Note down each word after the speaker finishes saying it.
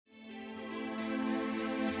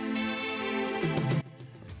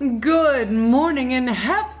Good morning and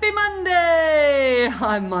happy Monday!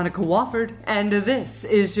 I'm Monica Wofford, and this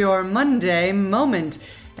is your Monday Moment.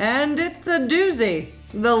 And it's a doozy.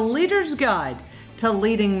 The Leader's Guide to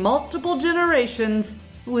Leading Multiple Generations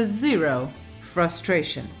with Zero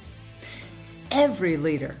Frustration. Every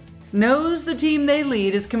leader knows the team they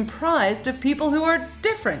lead is comprised of people who are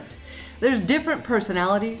different. There's different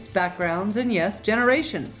personalities, backgrounds, and yes,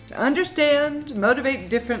 generations to understand, motivate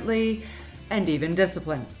differently, and even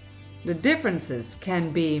discipline. The differences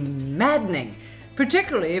can be maddening,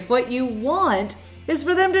 particularly if what you want is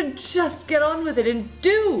for them to just get on with it and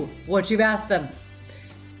do what you've asked them.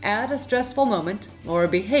 Add a stressful moment or a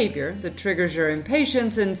behavior that triggers your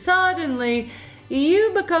impatience, and suddenly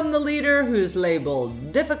you become the leader who's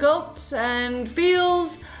labeled difficult and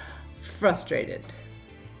feels frustrated.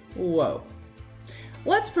 Whoa.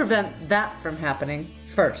 Let's prevent that from happening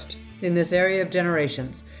first in this area of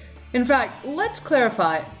generations. In fact, let's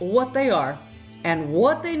clarify what they are and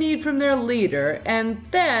what they need from their leader, and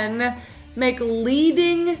then make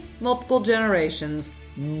leading multiple generations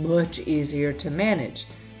much easier to manage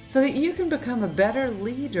so that you can become a better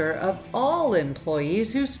leader of all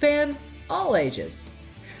employees who span all ages.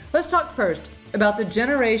 Let's talk first about the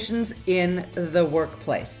generations in the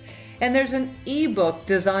workplace. And there's an ebook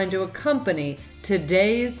designed to accompany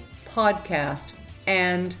today's podcast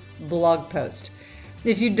and blog post.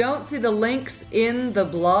 If you don't see the links in the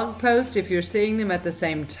blog post, if you're seeing them at the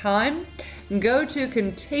same time, go to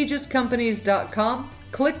contagiouscompanies.com,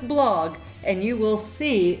 click blog, and you will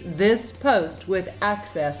see this post with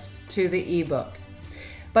access to the ebook.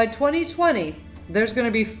 By 2020, there's going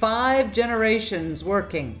to be 5 generations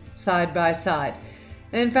working side by side.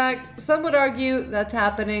 In fact, some would argue that's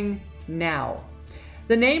happening now.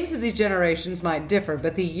 The names of these generations might differ,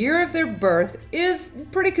 but the year of their birth is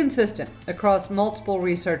pretty consistent across multiple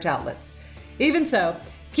research outlets. Even so,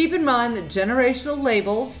 keep in mind that generational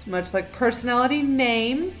labels, much like personality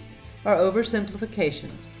names, are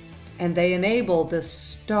oversimplifications, and they enable the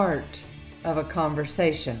start of a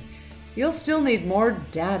conversation. You'll still need more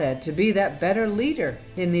data to be that better leader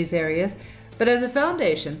in these areas, but as a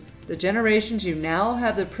foundation, the generations you now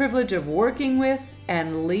have the privilege of working with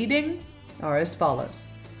and leading are as follows.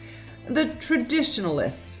 The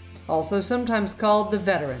traditionalists, also sometimes called the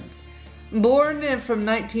veterans, born from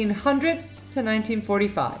 1900 to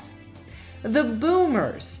 1945. The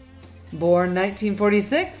boomers, born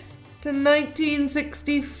 1946 to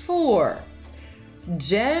 1964.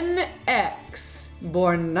 Gen X,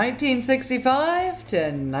 born 1965 to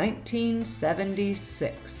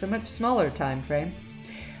 1976, a much smaller time frame.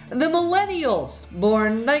 The millennials,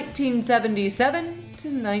 born 1977 to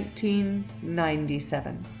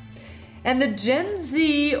 1997. And the Gen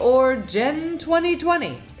Z or Gen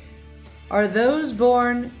 2020 are those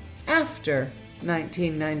born after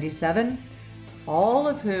 1997, all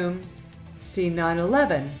of whom see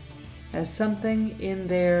 9/11 as something in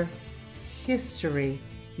their history,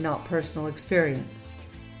 not personal experience.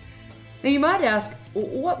 Now you might ask,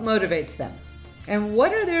 what motivates them? And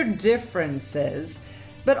what are their differences?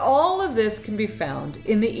 But all of this can be found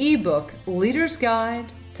in the ebook, Leader's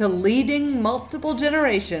Guide to Leading Multiple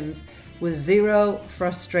Generations with Zero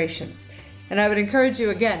Frustration. And I would encourage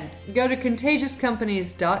you again, go to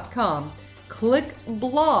contagiouscompanies.com, click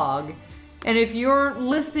blog, and if you're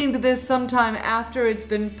listening to this sometime after it's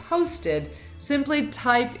been posted, simply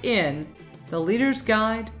type in the Leader's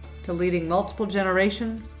Guide to Leading Multiple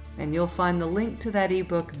Generations, and you'll find the link to that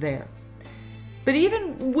ebook there. But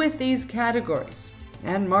even with these categories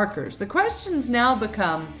and markers, the questions now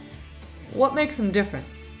become, what makes them different?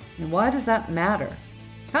 And why does that matter?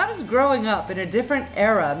 How does growing up in a different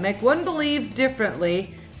era make one believe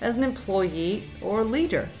differently as an employee or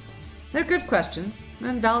leader? They're good questions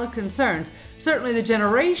and valid concerns. Certainly the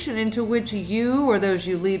generation into which you or those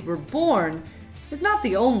you lead were born is not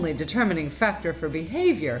the only determining factor for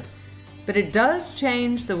behavior, but it does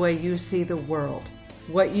change the way you see the world,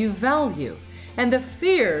 what you value, and the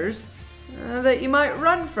fears that you might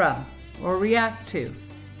run from or react to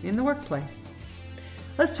in the workplace.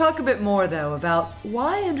 Let's talk a bit more, though, about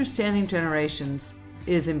why understanding generations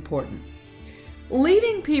is important.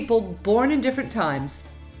 Leading people born in different times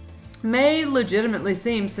may legitimately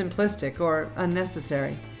seem simplistic or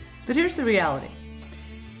unnecessary, but here's the reality.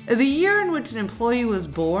 The year in which an employee was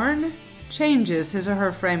born changes his or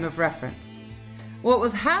her frame of reference. What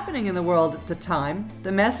was happening in the world at the time,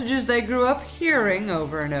 the messages they grew up hearing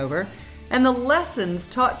over and over, and the lessons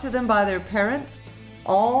taught to them by their parents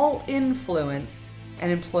all influence an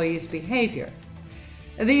employee's behavior.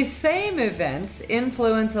 These same events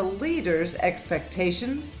influence a leader's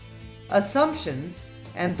expectations, assumptions,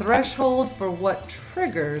 and threshold for what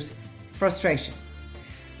triggers frustration.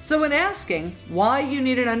 So when asking why you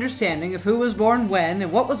need an understanding of who was born when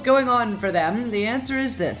and what was going on for them, the answer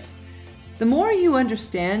is this. The more you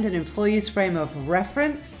understand an employee's frame of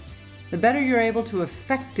reference, the better you're able to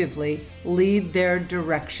effectively lead their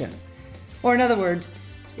direction. Or in other words,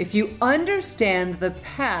 if you understand the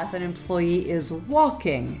path an employee is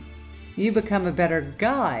walking, you become a better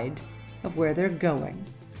guide of where they're going.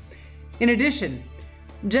 In addition,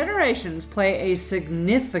 generations play a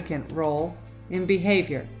significant role in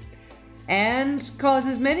behavior and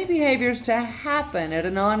causes many behaviors to happen at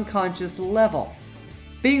a non-conscious level.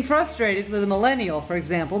 Being frustrated with a millennial, for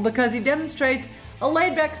example, because he demonstrates a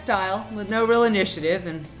laid-back style with no real initiative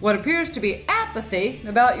and what appears to be apathy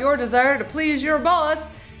about your desire to please your boss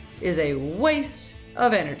is a waste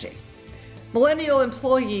of energy. Millennial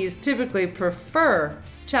employees typically prefer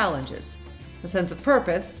challenges, a sense of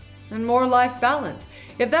purpose, and more life balance.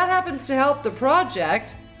 If that happens to help the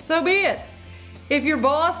project, so be it. If your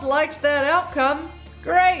boss likes that outcome,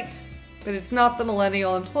 great, but it's not the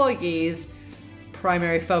millennial employee's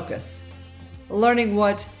primary focus. Learning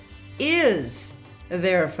what is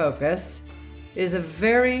their focus is a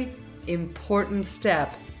very important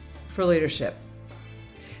step for leadership.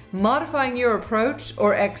 Modifying your approach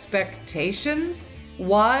or expectations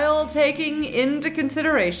while taking into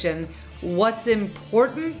consideration what's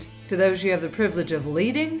important to those you have the privilege of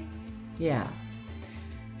leading,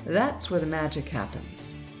 that's where the magic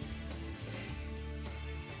happens.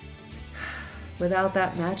 Without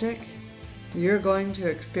that magic, you're going to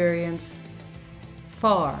experience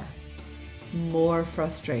far more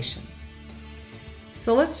frustration.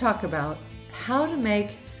 So let's talk about how to make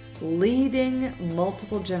leading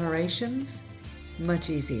multiple generations much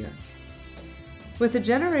easier. With the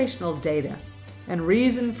generational data and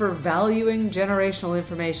reason for valuing generational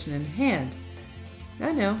information in hand,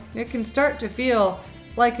 I know it can start to feel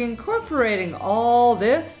like incorporating all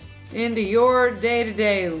this into your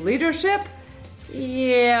day-to-day leadership,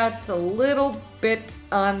 it's a little bit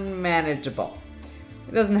unmanageable.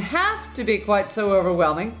 It doesn't have to be quite so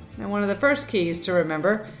overwhelming, and one of the first keys to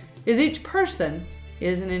remember is each person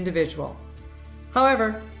is an individual.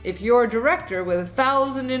 However, if you're a director with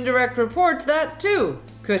 1,000 indirect reports, that too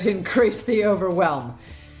could increase the overwhelm.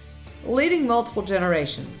 Leading multiple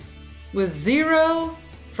generations with zero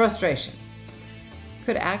frustration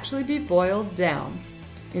could actually be boiled down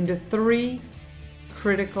into 3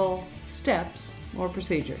 critical steps or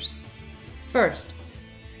procedures. First,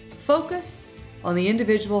 focus on the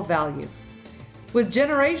individual value, with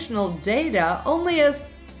generational data only as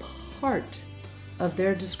part of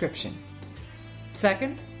their description.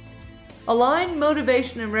 Second, align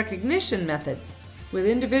motivation and recognition methods with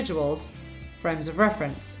individuals' frames of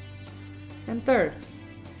reference. And third,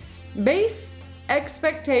 base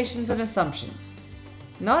expectations and assumptions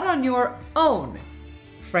not on your own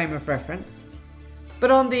frame of reference,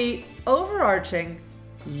 but on the overarching,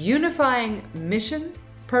 unifying mission,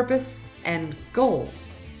 purpose, and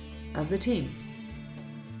goals of the team.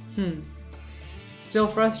 Still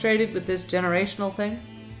frustrated with this generational thing?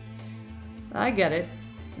 I get it.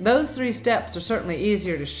 Those 3 steps are certainly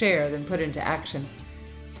easier to share than put into action.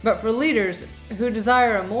 But for leaders who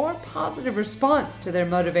desire a more positive response to their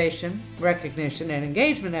motivation, recognition, and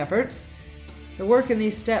engagement efforts, the work in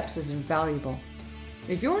these steps is invaluable.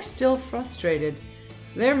 If you're still frustrated,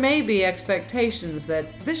 there may be expectations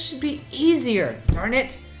that this should be easier, darn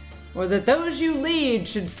it, or that those you lead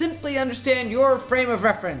should simply understand your frame of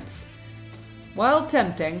reference. While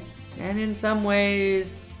tempting, and in some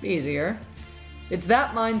ways easier, it's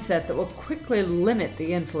that mindset that will quickly limit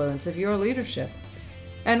the influence of your leadership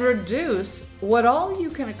and reduce what all you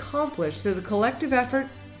can accomplish through the collective effort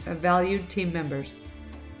of valued team members.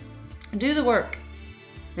 Do the work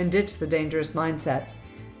and ditch the dangerous mindset,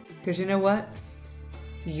 because you know what?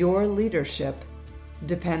 Your leadership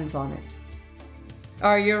depends on it.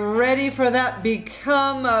 Are you ready for that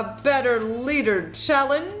Become a Better Leader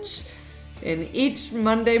challenge? In each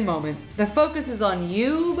Monday moment, the focus is on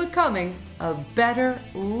you becoming a better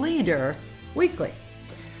leader weekly.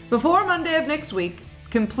 Before Monday of next week,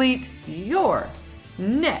 complete your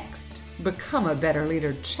next Become a Better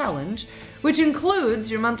Leader challenge, which includes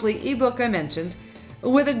your monthly ebook I mentioned,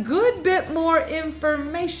 with a good bit more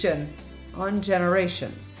information on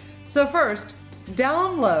generations. So first,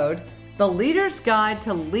 download the Leader's Guide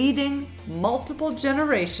to Leading Multiple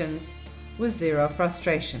Generations with Zero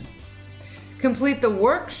Frustration. Complete the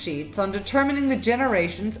worksheets on determining the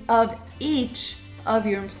generations of each of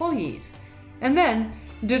your employees. And then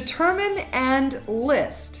determine and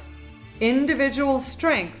list individual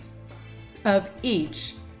strengths of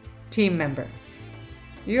each team member.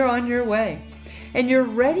 you're on your way, and you're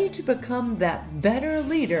ready to become that better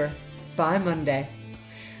leader by Monday.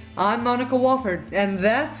 I'm Monica Wofford, and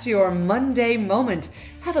that's your Monday Moment.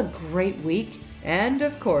 Have a great week, and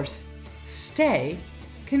of course, stay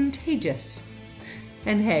contagious.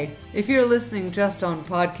 And hey, if you're listening just on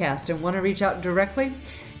podcast and want to reach out directly,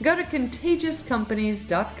 go to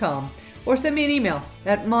contagiouscompanies.com or send me an email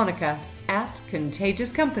at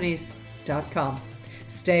monica@contagiouscompanies.com.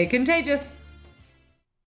 Stay contagious.